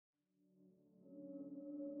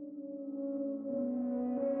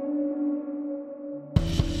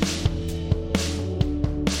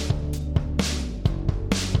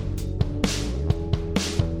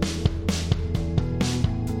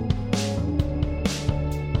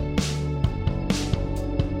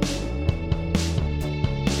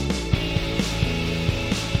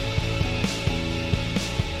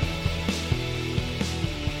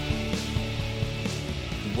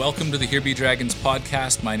Welcome to the Here Be Dragons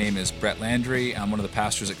podcast. My name is Brett Landry. I'm one of the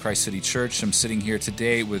pastors at Christ City Church. I'm sitting here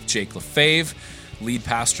today with Jake Lefebvre, lead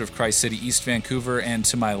pastor of Christ City East Vancouver. And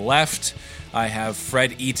to my left, I have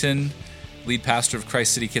Fred Eaton, lead pastor of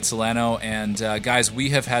Christ City Kitsilano. And guys, we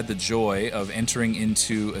have had the joy of entering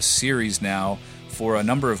into a series now for a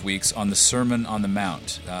number of weeks on the Sermon on the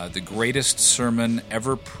Mount, the greatest sermon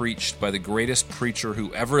ever preached by the greatest preacher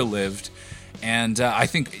who ever lived. And I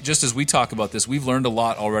think just as we talk about this, we've learned a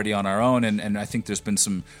lot already on our own, and I think there's been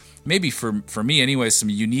some, maybe for me anyway, some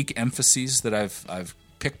unique emphases that I've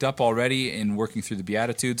picked up already in working through the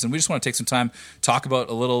Beatitudes, and we just want to take some time, talk about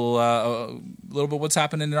a little bit what's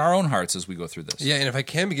happening in our own hearts as we go through this. Yeah, and if I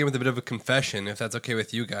can begin with a bit of a confession, if that's okay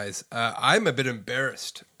with you guys, I'm a bit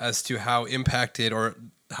embarrassed as to how impacted or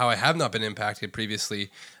how I have not been impacted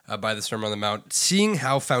previously by the Sermon on the Mount, seeing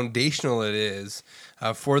how foundational it is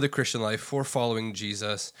for the Christian life, for following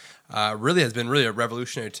Jesus, really has been really a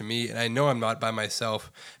revolutionary to me. And I know I'm not by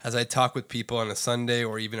myself. As I talk with people on a Sunday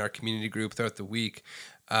or even our community group throughout the week,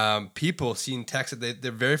 people seeing texts that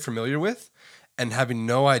they're very familiar with and having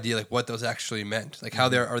no idea like what those actually meant, like how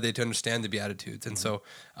are they to understand the Beatitudes. And so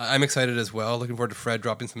I'm excited as well. Looking forward to Fred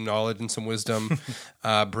dropping some knowledge and some wisdom,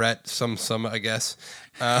 Brett some I guess,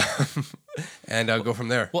 and I'll go from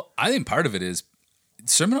there. Well, I think part of it is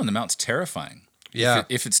Sermon on the Mount's terrifying. Yeah,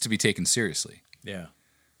 if it's to be taken seriously. Yeah.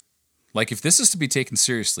 Like if this is to be taken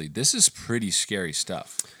seriously, this is pretty scary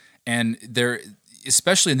stuff. And there,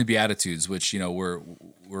 especially in the Beatitudes, which, you know, we're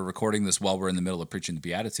recording this while we're in the middle of preaching the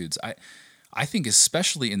Beatitudes. I think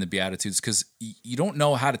especially in the Beatitudes, because you don't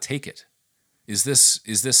know how to take it. Is this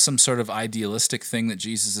some sort of idealistic thing that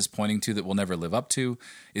Jesus is pointing to that we'll never live up to?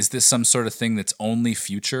 Is this some sort of thing that's only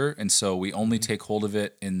future, and so we only take hold of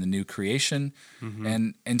it in the new creation?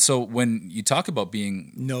 Mm-hmm. And so when you talk about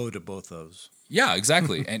being no to both those, yeah,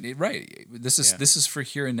 exactly, and this is for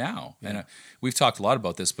here and now, and we've talked a lot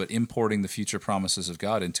about this, but importing the future promises of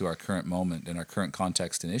God into our current moment and our current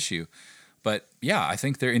context and issue. But yeah, I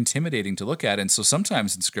think they're intimidating to look at. And so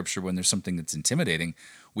sometimes in Scripture, when there's something that's intimidating,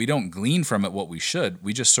 we don't glean from it what we should.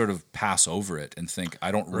 We just sort of pass over it and think, I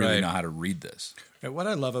don't really know how to read this. Right. What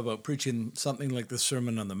I love about preaching something like the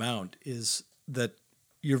Sermon on the Mount is that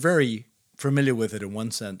you're very familiar with it in one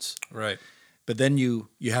sense. Right. But then you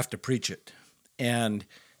have to preach it. And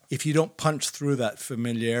if you don't punch through that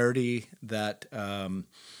familiarity, that, the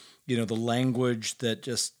language that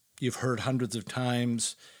just you've heard hundreds of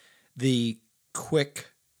times, the quick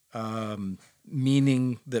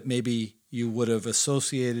meaning that maybe you would have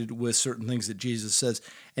associated with certain things that Jesus says,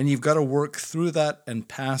 and you've got to work through that and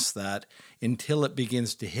past that until it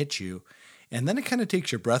begins to hit you, and then it kind of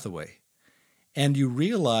takes your breath away. And you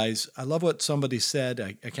realize, I love what somebody said,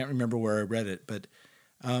 I can't remember where I read it, but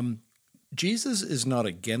Jesus is not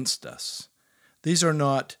against us. These are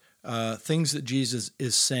not things that Jesus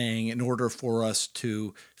is saying in order for us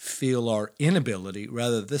to feel our inability.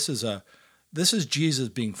 Rather, this is Jesus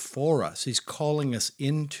being for us. He's calling us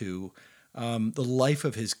into the life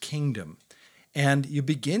of his kingdom. And you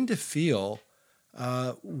begin to feel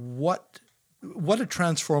what a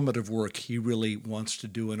transformative work he really wants to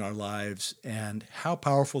do in our lives and how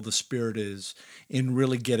powerful the Spirit is in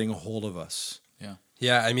really getting a hold of us.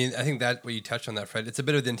 Yeah, I mean, I think that what you touched on that, Fred, it's a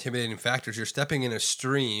bit of the intimidating factors. You're stepping in a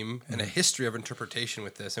stream and a history of interpretation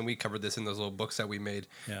with this, and we covered this in those little books that we made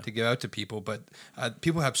to give out to people, but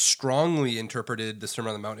people have strongly interpreted the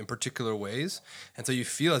Sermon on the Mount in particular ways, and so you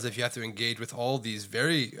feel as if you have to engage with all these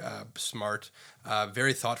very smart,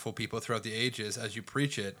 very thoughtful people throughout the ages as you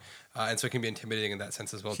preach it, and so it can be intimidating in that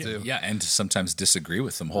sense as well, too. Yeah, and to sometimes disagree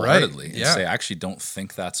with them wholeheartedly and say, I actually don't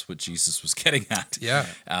think that's what Jesus was getting at. Yeah.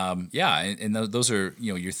 And those are,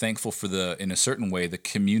 you're thankful for in a certain way, the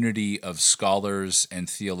community of scholars and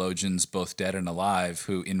theologians, both dead and alive,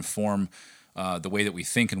 who inform the way that we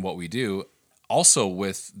think and what we do, also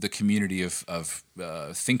with the community of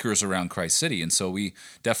thinkers around Christ City. And so we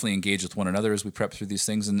definitely engage with one another as we prep through these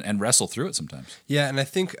things and wrestle through it sometimes. Yeah, and I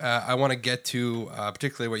think I want to get to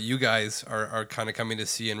particularly what you guys are kind of coming to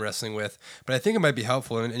see and wrestling with. But I think it might be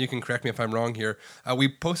helpful, and you can correct me if I'm wrong here. We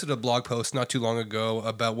posted a blog post not too long ago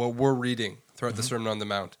about what we're reading throughout the Sermon on the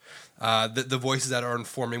Mount. The voices that are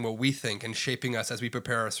informing what we think and shaping us as we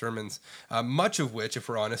prepare our sermons, much of which, if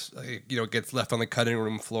we're honest, gets left on the cutting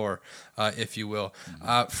room floor, if you will.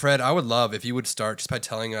 Fred, I would love if you would start just by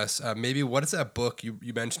telling us maybe what is that book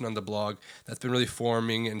you mentioned on the blog that's been really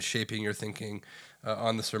forming and shaping your thinking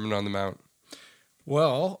on the Sermon on the Mount?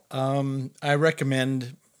 Well, I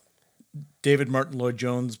recommend David Martin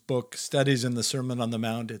Lloyd-Jones' book, Studies in the Sermon on the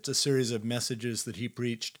Mount. It's a series of messages that he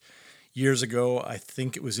preached years ago. I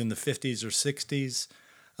think it was in the 50s or 60s.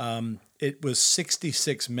 It was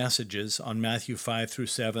 66 messages on Matthew 5 through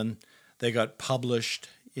 7. They got published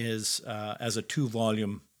as a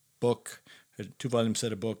 2-volume book, a 2-volume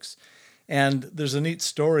set of books. And there's a neat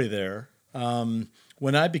story there.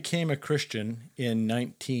 When I became a Christian in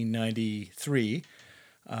 1993,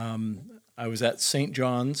 I was at St.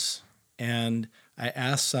 John's, and I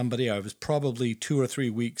asked somebody, I was probably 2 or 3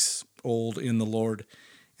 weeks old in the Lord,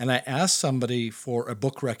 and I asked somebody for a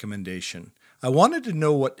book recommendation. I wanted to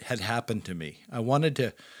know what had happened to me. I wanted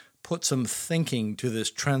to put some thinking to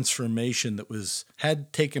this transformation that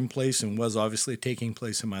had taken place and was obviously taking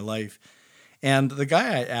place in my life. And the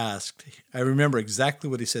guy I asked, I remember exactly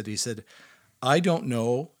what he said. He said, "I don't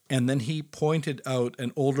know." And then he pointed out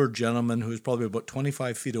an older gentleman who was probably about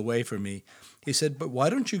 25 feet away from me. He said, "But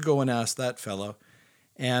why don't you go and ask that fellow?"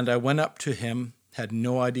 And I went up to him, had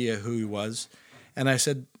no idea who he was. And I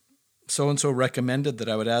said, "So-and-so recommended that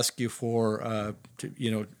I would ask you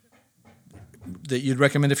that you'd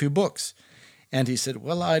recommend a few books." And he said,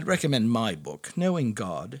 "Well, I'd recommend my book, Knowing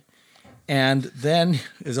God." And then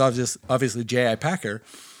is obviously J.I. Packer.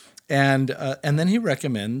 And then he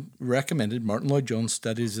recommended Martin Lloyd-Jones'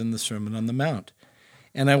 Studies in the Sermon on the Mount.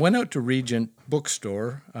 And I went out to Regent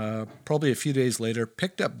Bookstore probably a few days later,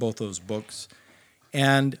 picked up both those books,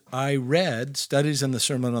 and I read Studies in the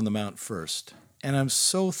Sermon on the Mount first. And I'm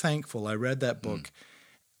so thankful I read that book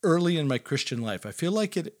early in my Christian life. I feel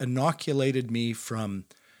like it inoculated me from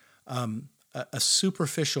a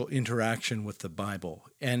superficial interaction with the Bible.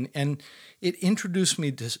 And it introduced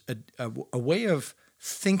me to a way of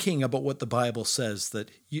thinking about what the Bible says that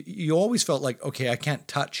you always felt like, okay, I can't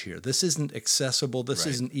touch here. This isn't accessible. This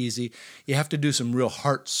isn't easy. You have to do some real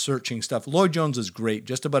heart-searching stuff. Lloyd-Jones is great.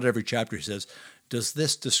 Just about every chapter he says, "Does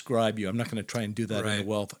this describe you?" I'm not going to try and do that in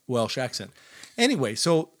a Welsh accent. Anyway,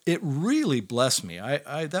 so it really blessed me.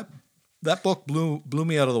 That book blew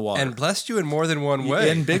me out of the water. And blessed you in more than one way.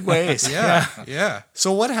 In big ways. Yeah.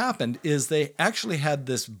 So what happened is they actually had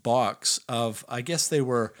this box of, I guess they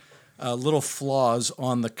were little flaws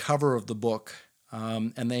on the cover of the book.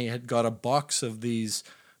 And they had got a box of these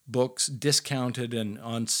books discounted and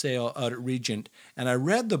on sale out at Regent. And I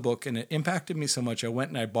read the book and it impacted me so much. I went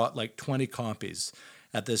and I bought like 20 copies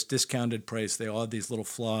at this discounted price. They all had these little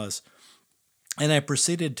flaws. And I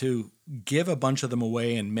proceeded to give a bunch of them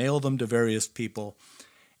away and mail them to various people.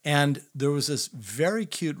 And there was this very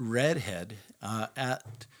cute redhead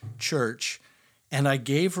at church, and I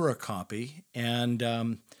gave her a copy,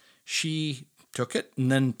 and she took it and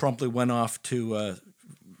then promptly went off to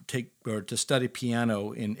study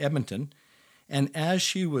piano in Edmonton. And as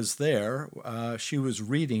she was there, she was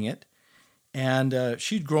reading it, and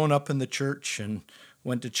she'd grown up in the church and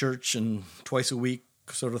went to church and twice a week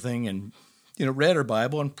sort of thing, and read her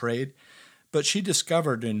Bible and prayed. But she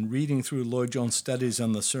discovered in reading through Lloyd-Jones' Studies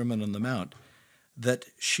on the Sermon on the Mount that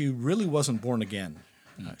she really wasn't born again.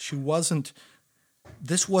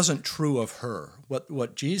 This wasn't true of her.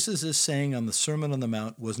 What Jesus is saying on the Sermon on the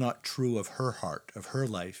Mount was not true of her heart, of her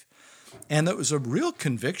life. And that was a real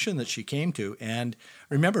conviction that she came to. And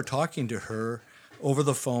I remember talking to her over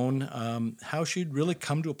the phone, how she'd really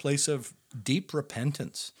come to a place of deep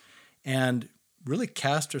repentance and really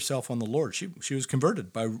cast herself on the Lord. She was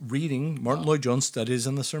converted by reading Martin Lloyd-Jones' Studies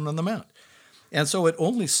in the Sermon on the Mount. And so it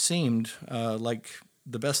only seemed like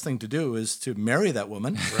the best thing to do is to marry that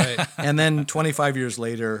woman. Right. And then 25 years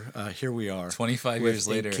later, here we are. 25 years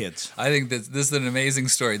later. 8 kids. I think that this is an amazing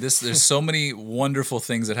story. There's so many wonderful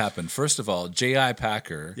things that happened. First of all, J.I.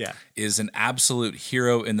 Packer is an absolute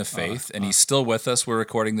hero in the faith, and he's still with us. We're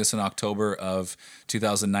recording this in October of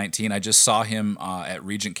 2019. I just saw him at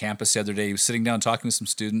Regent Campus the other day. He was sitting down talking with some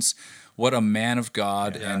students. What a man of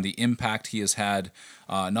God and the impact he has had,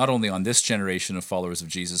 not only on this generation of followers of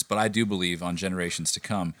Jesus, but I do believe on generations to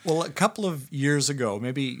come. Well, a couple of years ago,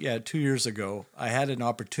 maybe 2 years ago, I had an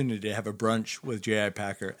opportunity to have a brunch with J.I.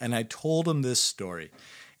 Packer, and I told him this story.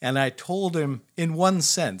 And I told him, in one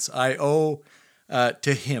sense, I owe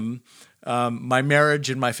to him my marriage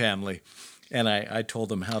and my family. And I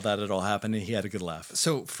told him how that had all happened, and he had a good laugh.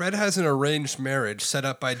 So Fred has an arranged marriage set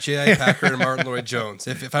up by J.I. Packer and Martin Lloyd-Jones,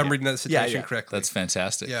 if I'm reading that situation correctly. That's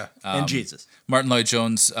fantastic. Yeah. And Jesus. Martin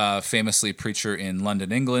Lloyd-Jones, famously preacher in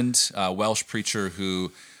London, England, Welsh preacher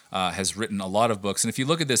who has written a lot of books. And if you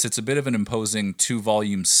look at this, it's a bit of an imposing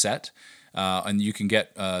 2-volume set. And you can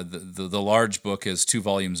get the large book as 2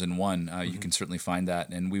 volumes in one. You can certainly find that,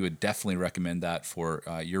 and we would definitely recommend that for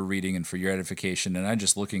your reading and for your edification. And I'm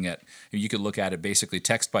just looking at, you could look at it basically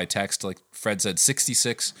text by text, like Fred said,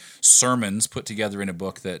 66 sermons put together in a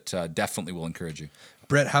book that definitely will encourage you.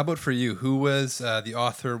 Brett, how about for you? Who was the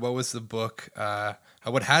author? What was the book?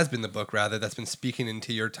 what has been the book, rather, that's been speaking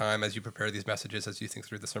into your time as you prepare these messages, as you think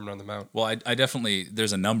through the Sermon on the Mount? Well, I definitely,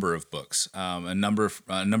 there's a number of books, a number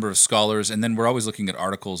of scholars, and then we're always looking at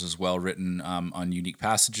articles as well written on unique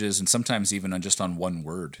passages, and sometimes even just on one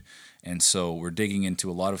word. And so we're digging into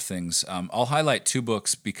a lot of things. I'll highlight 2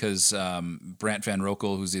 books because Brant Van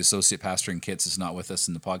Rokel, who's the associate pastor in Kits, is not with us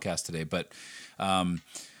in the podcast today. But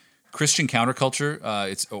Christian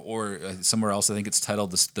Counterculture, somewhere else, I think it's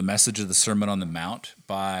titled "The Message of the Sermon on the Mount"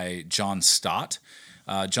 by John Stott.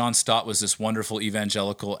 John Stott was this wonderful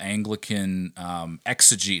evangelical Anglican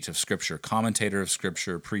exegete of Scripture, commentator of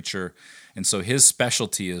Scripture, preacher, and so his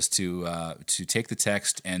specialty is to take the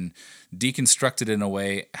text and deconstruct it in a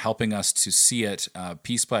way, helping us to see it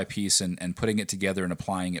piece by piece and putting it together and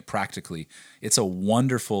applying it practically. It's a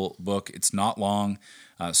wonderful book. It's not long.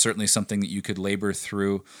 Certainly something that you could labor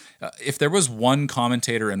through. If there was one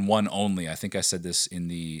commentator and one only, I think I said this in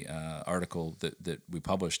the article that we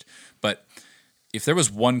published, but if there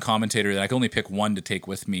was one commentator that I could only pick one to take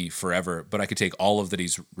with me forever, but I could take all of that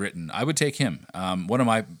he's written, I would take him. One of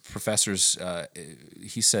my professors,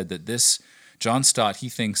 he said that this John Stott, he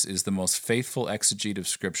thinks, is the most faithful exegete of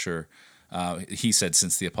Scripture. He said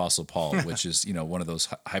since the Apostle Paul, which is one of those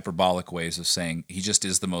hyperbolic ways of saying he just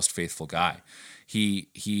is the most faithful guy.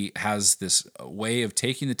 He has this way of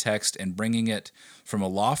taking the text and bringing it from a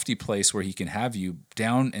lofty place where he can have you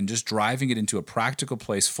down and just driving it into a practical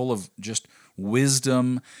place full of just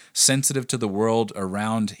wisdom, sensitive to the world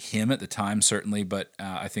around him at the time, certainly, but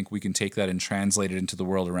I think we can take that and translate it into the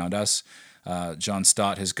world around us. John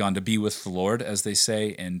Stott has gone to be with the Lord, as they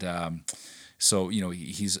say, and so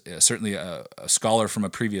he's certainly a scholar from a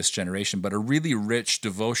previous generation, but a really rich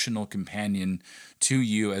devotional companion to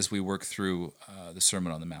you as we work through the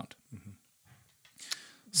Sermon on the Mount.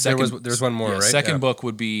 Mm-hmm. There's one more, right? Second book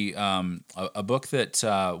would be a book that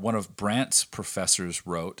one of Brant's professors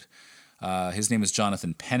wrote. His name is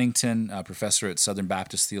Jonathan Pennington, professor at Southern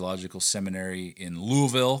Baptist Theological Seminary in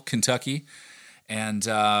Louisville, Kentucky. And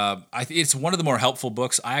it's one of the more helpful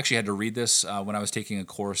books. I actually had to read this when I was taking a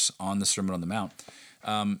course on the Sermon on the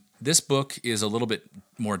Mount. This book is a little bit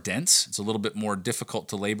more dense. It's a little bit more difficult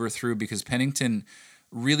to labor through because Pennington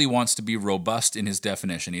really wants to be robust in his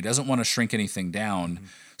definition. He doesn't want to shrink anything down. Mm-hmm.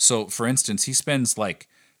 So, for instance, he spends like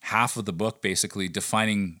half of the book basically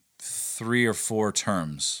defining 3 or 4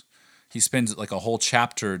 terms. He spends like a whole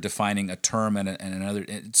chapter defining a term and another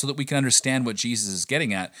so that we can understand what Jesus is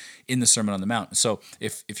getting at in the Sermon on the Mount. So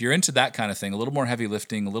if you're into that kind of thing, a little more heavy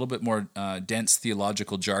lifting, a little bit more dense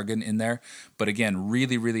theological jargon in there, but again,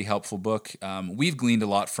 really, really helpful book. We've gleaned a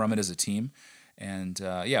lot from it as a team, and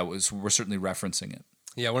we're certainly referencing it.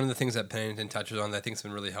 Yeah, one of the things that Pennington touches on that I think has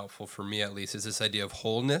been really helpful for me at least is this idea of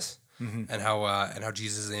wholeness and how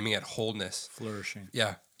Jesus is aiming at wholeness. Flourishing.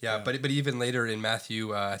 Yeah, but even later in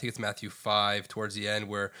Matthew, I think it's Matthew 5, towards the end,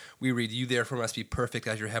 where we read, "You therefore must be perfect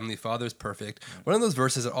as your heavenly Father is perfect." Right. One of those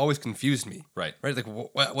verses that always confused me. Right. Like,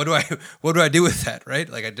 what do I do with that? Right.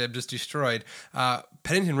 Like I'm just destroyed.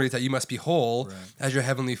 Pennington reads that you must be whole as your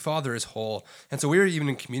heavenly Father is whole. And so we were even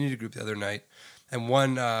in community group the other night. And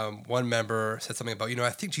one member said something about, I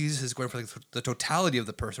think Jesus is going for the totality of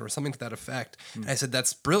the person or something to that effect. And I said,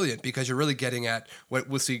 that's brilliant because you're really getting at what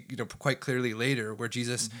we'll see quite clearly later where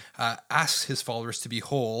Jesus asks his followers to be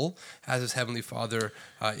whole as his heavenly Father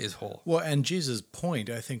is whole. Well, and Jesus' point,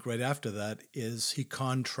 I think right after that, is he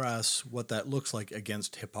contrasts what that looks like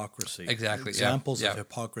against hypocrisy. Exactly. Examples of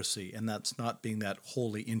hypocrisy, and that's not being that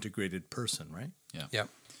wholly integrated person, right? Yeah.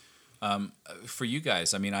 For you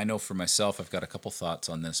guys, I know for myself, I've got a couple thoughts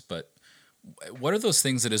on this, but what are those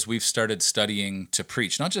things that as we've started studying to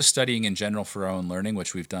preach, not just studying in general for our own learning,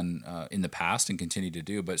 which we've done in the past and continue to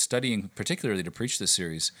do, but studying particularly to preach this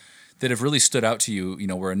series, that have really stood out to you?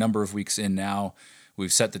 We're a number of weeks in now.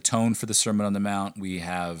 We've set the tone for the Sermon on the Mount. We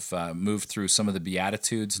have moved through some of the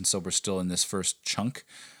Beatitudes, and so we're still in this first chunk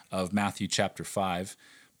of Matthew chapter 5.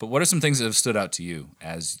 But what are some things that have stood out to you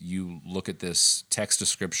as you look at this text of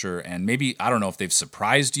Scripture? And maybe, I don't know if they've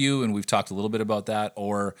surprised you, and we've talked a little bit about that,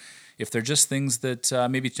 or if they're just things that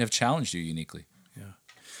maybe have challenged you uniquely. Yeah.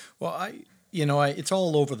 Well, it's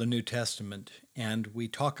all over the New Testament, and we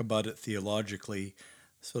talk about it theologically,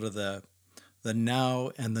 sort of the now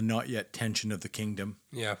and the not yet tension of the kingdom.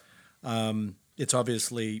 Yeah. It's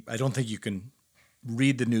obviously, I don't think you can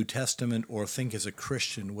read the New Testament or think as a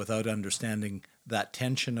Christian without understanding that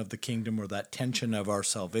tension of the kingdom or that tension of our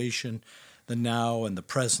salvation, the now and the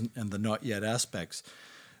present and the not yet aspects.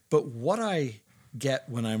 But what I get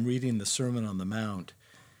when I'm reading the Sermon on the Mount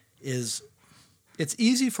is it's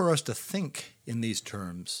easy for us to think in these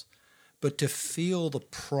terms, but to feel the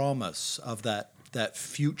promise of that that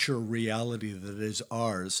future reality that is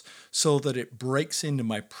ours, so that it breaks into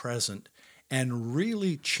my present and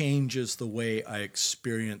really changes the way I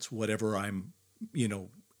experience whatever I'm,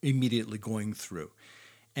 immediately going through.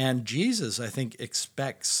 And Jesus, I think,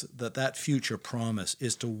 expects that future promise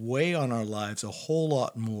is to weigh on our lives a whole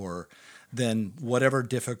lot more than whatever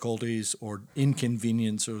difficulties or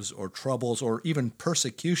inconveniences or troubles or even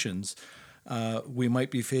persecutions we might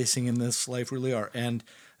be facing in this life really are. And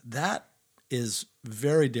that is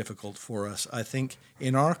very difficult for us. I think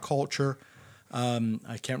in our culture,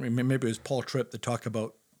 I can't remember, maybe it was Paul Tripp that talked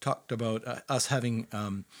about us having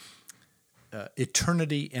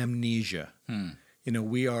eternity amnesia.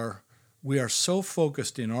 We are so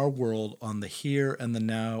focused in our world on the here and the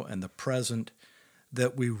now and the present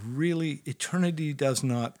that eternity does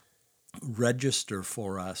not register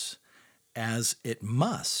for us as it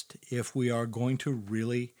must if we are going to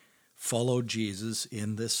really follow Jesus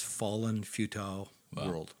in this fallen, futile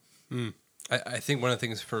world. I think one of the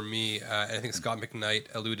things for me, and I think Scott McKnight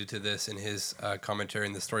alluded to this in his commentary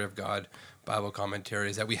in the Story of God Bible commentary,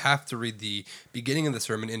 is that we have to read the beginning of the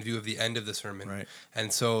sermon in view of the end of the sermon. Right.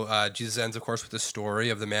 And so Jesus ends, of course, with the story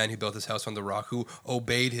of the man who built his house on the rock, who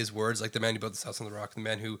obeyed his words, like the man who built his house on the rock, the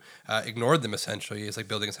man who ignored them, essentially, is like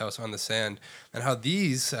building his house on the sand. And how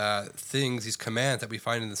these things, these commands that we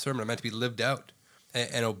find in the sermon are meant to be lived out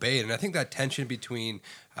and obeyed. And I think that tension between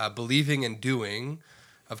believing and doing,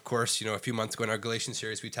 of course, a few months ago in our Galatians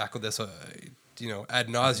series, we tackled this, ad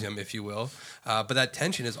nauseum, if you will. But that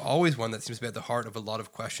tension is always one that seems to be at the heart of a lot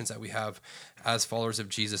of questions that we have as followers of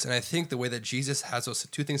Jesus. And I think the way that Jesus has those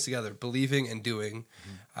two things together, believing and doing,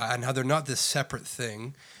 and how they're not this separate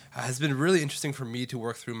thing, has been really interesting for me to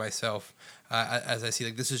work through myself as I see,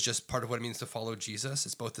 like, this is just part of what it means to follow Jesus.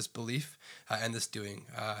 It's both this belief and this doing.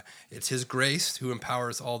 It's his grace who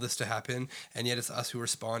empowers all this to happen, and yet it's us who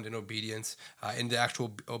respond in obedience in the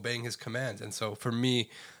actual obeying his commands. And so for me,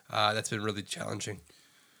 that's been really challenging.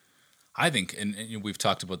 I think, and we've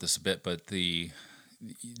talked about this a bit, but the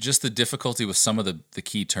difficulty with some of the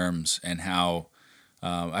key terms and how,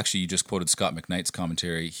 actually you just quoted Scott McKnight's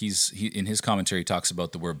commentary. He in his commentary talks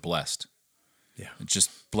about the word blessed. Yeah,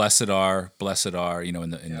 just blessed are, in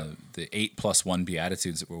the 8+1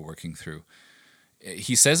 Beatitudes that we're working through.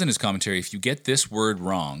 He says in his commentary, if you get this word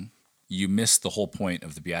wrong, you miss the whole point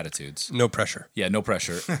of the Beatitudes. No pressure. Yeah, no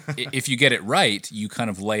pressure. If you get it right, you kind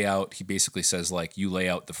of lay out, he basically says, you lay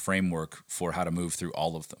out the framework for how to move through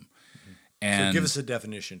all of them. And so give us a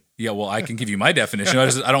definition. Yeah, well, I can give you my definition.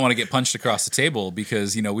 I don't want to get punched across the table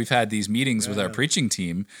because, we've had these meetings with our preaching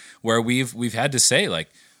team where we've had to say,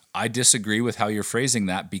 I disagree with how you're phrasing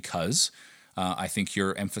that because I think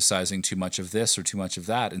you're emphasizing too much of this or too much of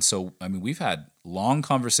that. And so, we've had long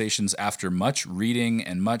conversations after much reading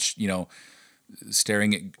and much,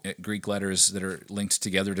 staring at Greek letters that are linked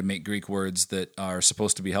together to make Greek words that are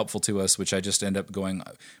supposed to be helpful to us, which I just end up going,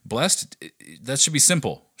 blessed, that should be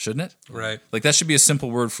simple, shouldn't it? Right. That should be a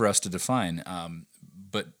simple word for us to define.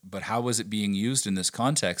 But how was it being used in this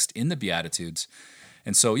context in the Beatitudes?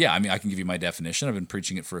 And so, I can give you my definition. I've been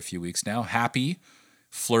preaching it for a few weeks now. Happy,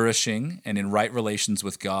 flourishing, and in right relations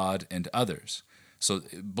with God and others. So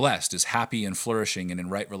blessed is happy and flourishing and in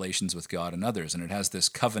right relations with God and others. And it has this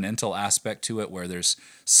covenantal aspect to it where there's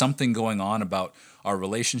something going on about our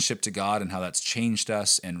relationship to God and how that's changed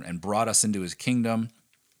us and brought us into his kingdom,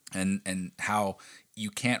 and how you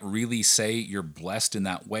can't really say you're blessed in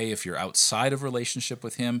that way if you're outside of relationship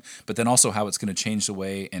with him, but then also how it's going to change the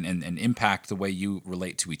way and impact the way you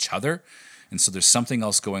relate to each other. And so there's something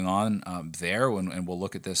else going on there, and we'll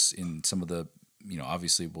look at this in some of the,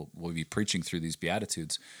 obviously we'll be preaching through these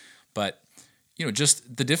Beatitudes. But,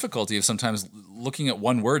 just the difficulty of sometimes looking at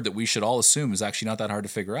one word that we should all assume is actually not that hard to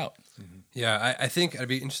figure out. Mm-hmm. Yeah, I think I'd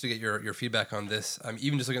be interested to get your feedback on this.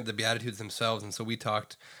 Even just looking at the Beatitudes themselves. And so we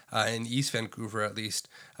talked in East Vancouver, at least,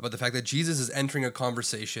 about the fact that Jesus is entering a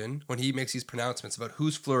conversation when he makes these pronouncements about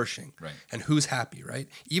who's flourishing and who's happy, right?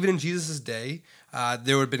 Even in Jesus' day,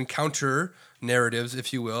 there would have been counter narratives,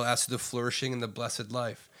 if you will, as to the flourishing and the blessed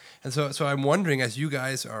life. And so I'm wondering, as you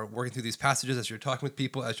guys are working through these passages, as you're talking with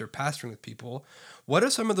people, as you're pastoring with people, what are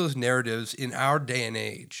some of those narratives in our day and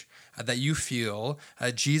age that you feel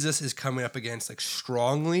Jesus is coming up against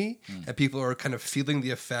strongly, and people are kind of feeling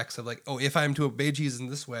the effects of if I'm to obey Jesus in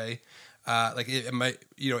this way, it might,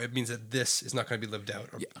 it means that this is not going to be lived out.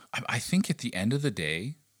 I think at the end of the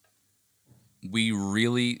day, we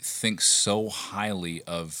really think so highly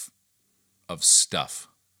of stuff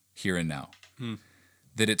here and now.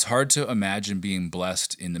 That it's hard to imagine being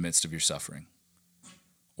blessed in the midst of your suffering,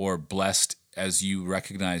 or blessed as you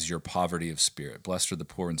recognize your poverty of spirit. Blessed are the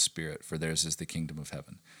poor in spirit, for theirs is the kingdom of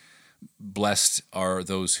heaven. blessed are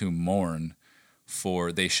those who mourn,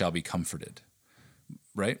 for they shall be comforted.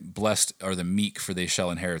 Right? Blessed are the meek, for they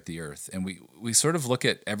shall inherit the earth. And we sort of look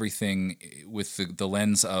at everything with the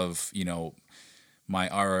lens of, my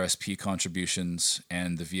RRSP contributions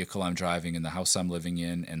and the vehicle I'm driving and the house I'm living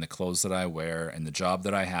in and the clothes that I wear and the job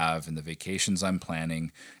that I have and the vacations I'm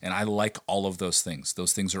planning. And I like all of those things.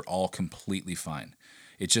 Those things are all completely fine.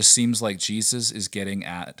 It just seems like Jesus is getting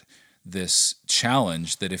at this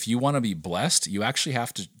challenge that if you want to be blessed, you actually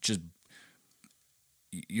have to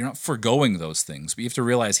you're not foregoing those things, but you have to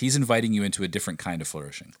realize he's inviting you into a different kind of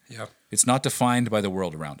flourishing. Yeah. It's not defined by the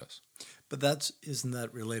world around us. But isn't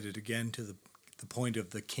that related again to the point of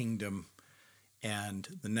the kingdom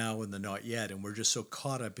and the now and the not yet? And we're just so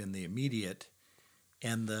caught up in the immediate,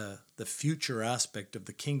 and the future aspect of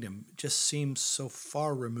the kingdom just seems so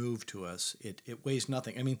far removed to us. It weighs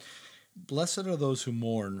nothing. I mean, blessed are those who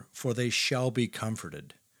mourn, for they shall be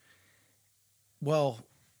comforted. Well,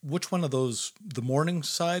 which one of those, the mourning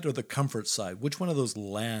side or the comfort side, which one of those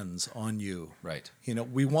lands on you? Right.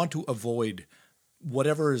 We want to avoid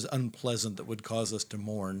whatever is unpleasant that would cause us to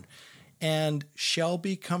mourn, and shall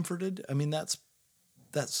be comforted. I mean, that's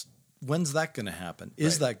when's that going to happen?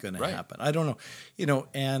 Is that going to happen? I don't know.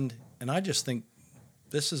 And I just think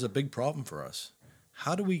this is a big problem for us.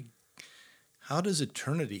 How does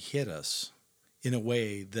eternity hit us in a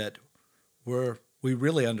way that we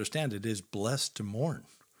really understand it is blessed to mourn?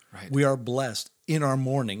 Right. We are blessed in our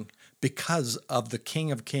mourning because of the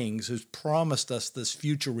King of Kings who's promised us this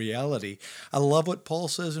future reality. I love what Paul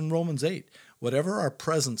says in Romans 8. Whatever our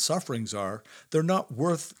present sufferings are, they're not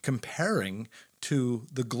worth comparing to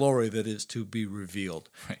the glory that is to be revealed.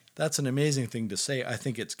 Right. That's an amazing thing to say. I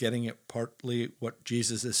think it's getting at partly what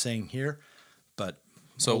Jesus is saying here, but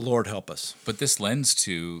Lord help us. But this lends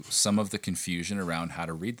to some of the confusion around how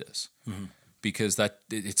to read this. Mm-hmm. Because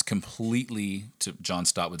it's completely, to John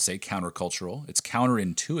Stott would say, countercultural. It's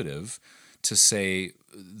counterintuitive to say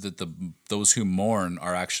that those who mourn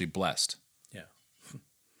are actually blessed. Yeah.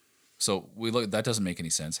 So that doesn't make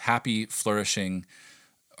any sense. Happy, flourishing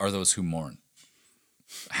are those who mourn.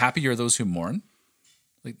 Happy are those who mourn?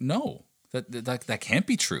 Like, no, that can't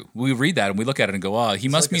be true. We read that and we look at it and go, oh, he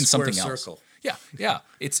must mean something else. Yeah.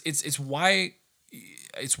 It's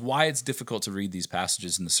why it's difficult to read these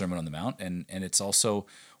passages in the Sermon on the Mount, and it's also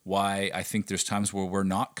why I think there's times where we're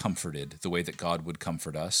not comforted the way that God would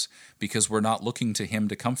comfort us, because we're not looking to him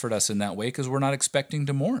to comfort us in that way, because we're not expecting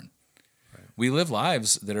to mourn. Right. We live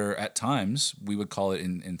lives that are at times, we would call it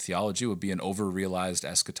in theology, would be an over-realized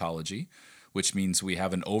eschatology, which means we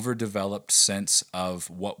have an overdeveloped sense of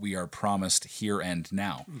what we are promised here and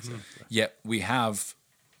now. Exactly. Yet we have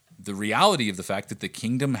the reality of the fact that the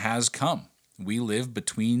kingdom has come. We live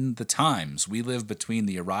between the times. We live between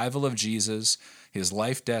the arrival of Jesus, his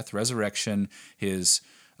life, death, resurrection, his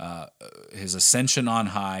ascension on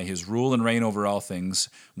high, his rule and reign over all things.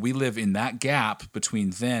 We live in that gap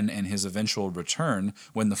between then and his eventual return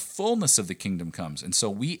when the fullness of the kingdom comes. And so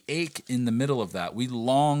we ache in the middle of that. We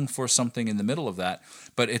long for something in the middle of that,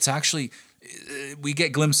 but it's actually, we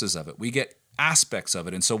get glimpses of it. We get aspects of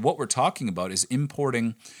it. And so what we're talking about is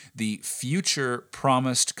importing the future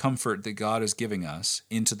promised comfort that God is giving us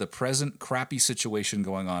into the present crappy situation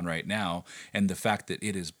going on right now, and the fact that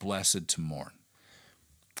it is blessed to mourn.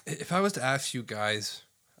 If I was to ask you guys,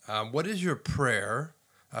 what is your prayer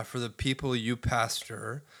for the people you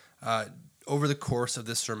pastor over the course of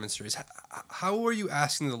this sermon series? How are you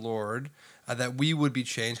asking the Lord that we would be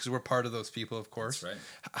changed? Because we're part of those people, of course. That's right.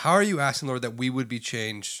 How are you asking the Lord that we would be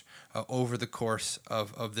changed over the course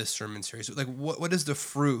of this sermon series? Like, what is the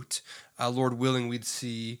fruit, Lord willing, we'd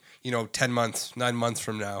see, 10 months, 9 months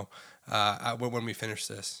from now when we finish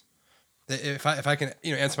this? If I can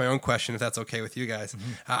answer my own question, if that's okay with you guys,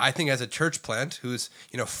 I think as a church plant who's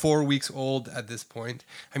 4 weeks old at this point,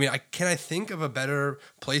 can I think of a better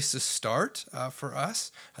place to start for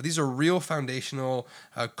us? These are real foundational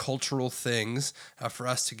cultural things for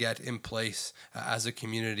us to get in place as a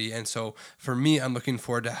community. And so for me, I'm looking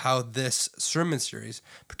forward to how this sermon series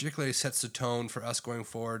particularly sets the tone for us going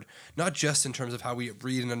forward, not just in terms of how we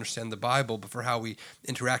read and understand the Bible, but for how we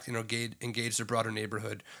interact and engage the broader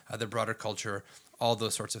neighborhood, the broader culture, all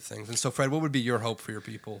those sorts of things. And so, Fred, what would be your hope for your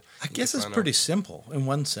people? I guess it's pretty simple in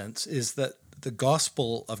one sense, is that the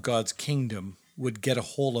gospel of God's kingdom would get a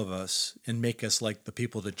hold of us and make us like the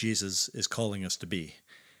people that Jesus is calling us to be.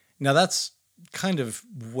 Now, that's kind of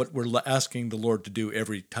what we're asking the Lord to do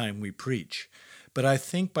every time we preach. But I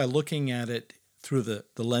think by looking at it through the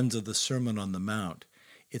lens of the Sermon on the Mount,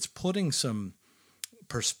 it's putting some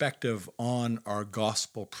perspective on our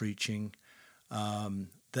gospel preaching,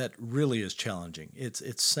 that really is challenging.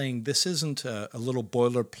 It's saying this isn't a little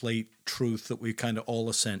boilerplate truth that we kind of all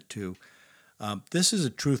assent to. This is a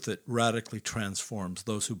truth that radically transforms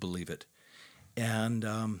those who believe it. And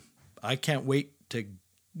I can't wait to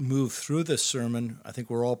move through this sermon. I think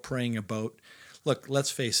we're all praying about, look,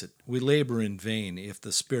 let's face it, we labor in vain if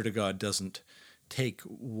the Spirit of God doesn't take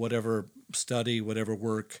whatever study, whatever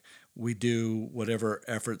work we do, whatever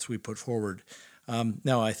efforts we put forward.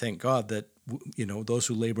 Now, I thank God that, those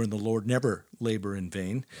who labor in the Lord never labor in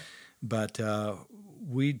vain. But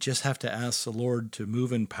we just have to ask the Lord to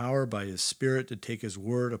move in power by His Spirit, to take His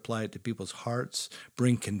word, apply it to people's hearts,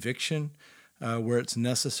 bring conviction where it's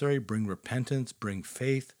necessary, bring repentance, bring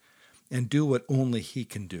faith, and do what only He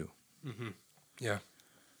can do. Mm-hmm. Yeah.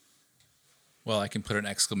 Well, I can put an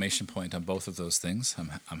exclamation point on both of those things.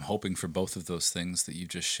 I'm hoping for both of those things that you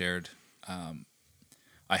just shared.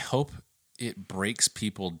 I hope it breaks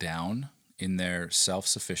people down in their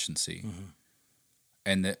self-sufficiency,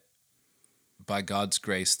 and that by God's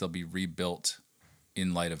grace they'll be rebuilt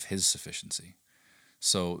in light of His sufficiency.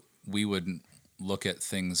 So we wouldn't look at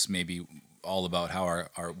things maybe all about how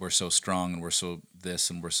our we're so strong and we're so this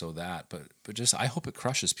and we're so that, but just I hope it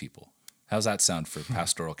crushes people. How's that sound for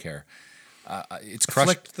pastoral care? It's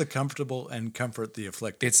afflict the comfortable and comfort the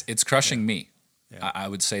afflicted. It's crushing me. Yeah. I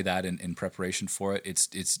would say that in preparation for it.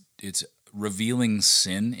 It's revealing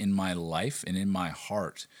sin in my life and in my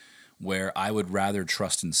heart where I would rather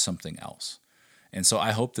trust in something else. And so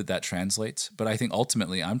I hope that translates. But I think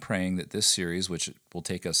ultimately I'm praying that this series, which will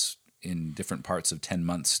take us in different parts of 10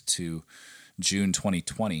 months to June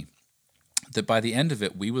 2020, that by the end of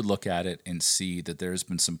it, we would look at it and see that there's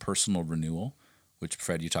been some personal renewal, which,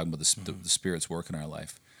 Fred, you're talking about the Spirit's work in our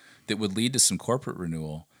life, that would lead to some corporate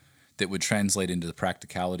renewal that would translate into the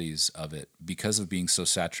practicalities of it because of being so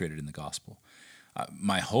saturated in the gospel.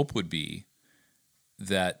 My hope would be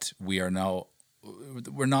that we're not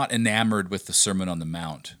enamored with the Sermon on the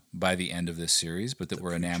Mount by the end of this series, but that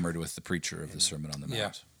we're enamored with the preacher of the Sermon on the Mount.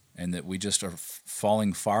 Yeah. And that we just are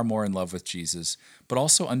falling far more in love with Jesus, but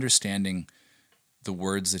also understanding the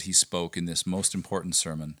words that He spoke in this most important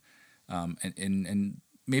sermon. And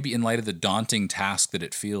maybe in light of the daunting task that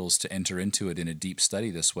it feels to enter into it in a deep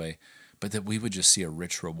study this way, but that we would just see a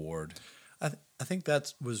rich reward. I think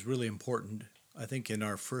that was really important. I think in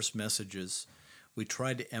our first messages, we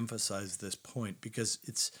tried to emphasize this point because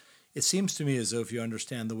it seems to me as though if you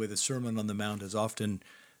understand the way the Sermon on the Mount is often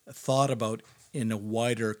thought about in a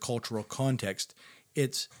wider cultural context,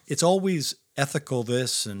 it's always ethical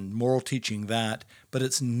this and moral teaching that, but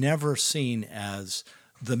it's never seen as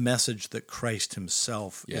the message that Christ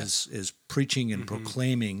Himself is preaching and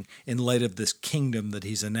proclaiming in light of this kingdom that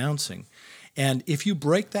He's announcing. And if you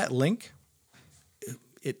break that link,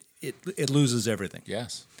 it loses everything.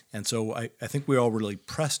 Yes. And so I think we all really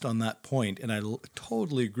pressed on that point, and I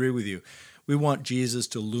totally agree with you. We want Jesus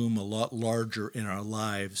to loom a lot larger in our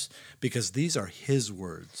lives because these are His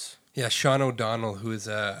words. Yeah, Sean O'Donnell, who is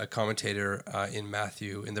a commentator in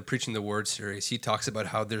Matthew, in the Preaching the Word series, he talks about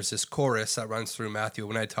how there's this chorus that runs through Matthew.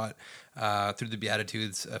 When I taught through the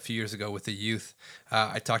Beatitudes a few years ago with the youth,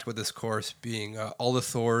 I talked about this chorus being all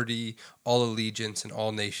authority, all allegiance, and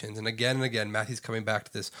all nations. And again, Matthew's coming back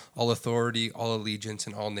to this all authority, all allegiance,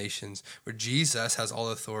 and all nations, where Jesus has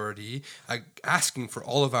all authority, asking for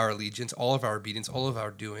all of our allegiance, all of our obedience, all of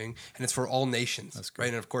our doing, and it's for all nations. That's right.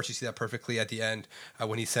 And of course, you see that perfectly at the end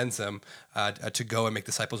when He sends them to go and make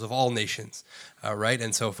disciples of all nations, right?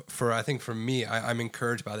 And so I think for me, I'm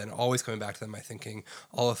encouraged by that, and always coming back to that, my thinking,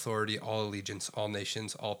 all authority, all allegiance, all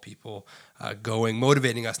nations, all people,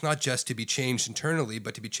 motivating us not just to be changed internally,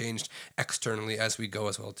 but to be changed externally as we go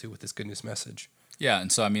as well too with this good news message. Yeah,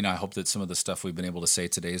 and so I hope that some of the stuff we've been able to say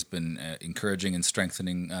today has been encouraging and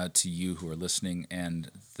strengthening to you who are listening,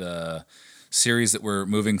 and the series that we're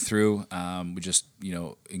moving through, we just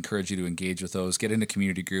encourage you to engage with those, get into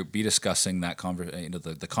community group, be discussing that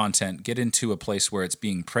the content, get into a place where it's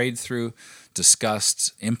being prayed through,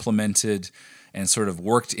 discussed, implemented, and sort of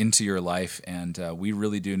worked into your life. And we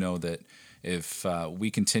really do know that if we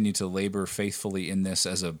continue to labor faithfully in this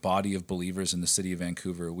as a body of believers in the city of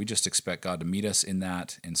Vancouver, we just expect God to meet us in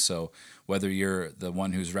that. And so whether you're the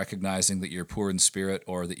one who's recognizing that you're poor in spirit,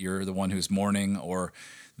 or that you're the one who's mourning, or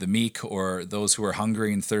the meek, or those who are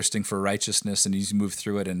hungry and thirsting for righteousness, and as you move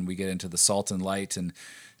through it and we get into the salt and light and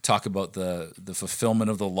talk about the fulfillment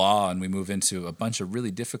of the law, and we move into a bunch of really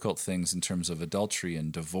difficult things in terms of adultery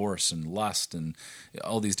and divorce and lust and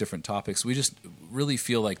all these different topics, we just really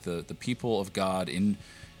feel like the people of God in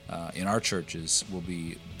our churches will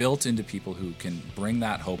be built into people who can bring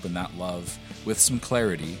that hope and that love with some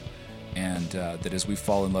clarity, and that as we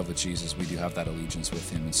fall in love with Jesus, we do have that allegiance with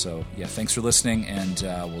him. And so, yeah, thanks for listening, and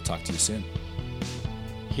we'll talk to you soon.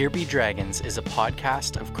 Here Be Dragons is a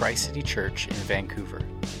podcast of Christ City Church in Vancouver.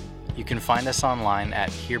 You can find us online at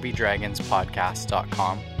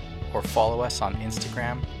herebedragonspodcast.com or follow us on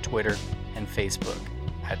Instagram, Twitter, and Facebook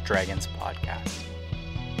at Dragons Podcast.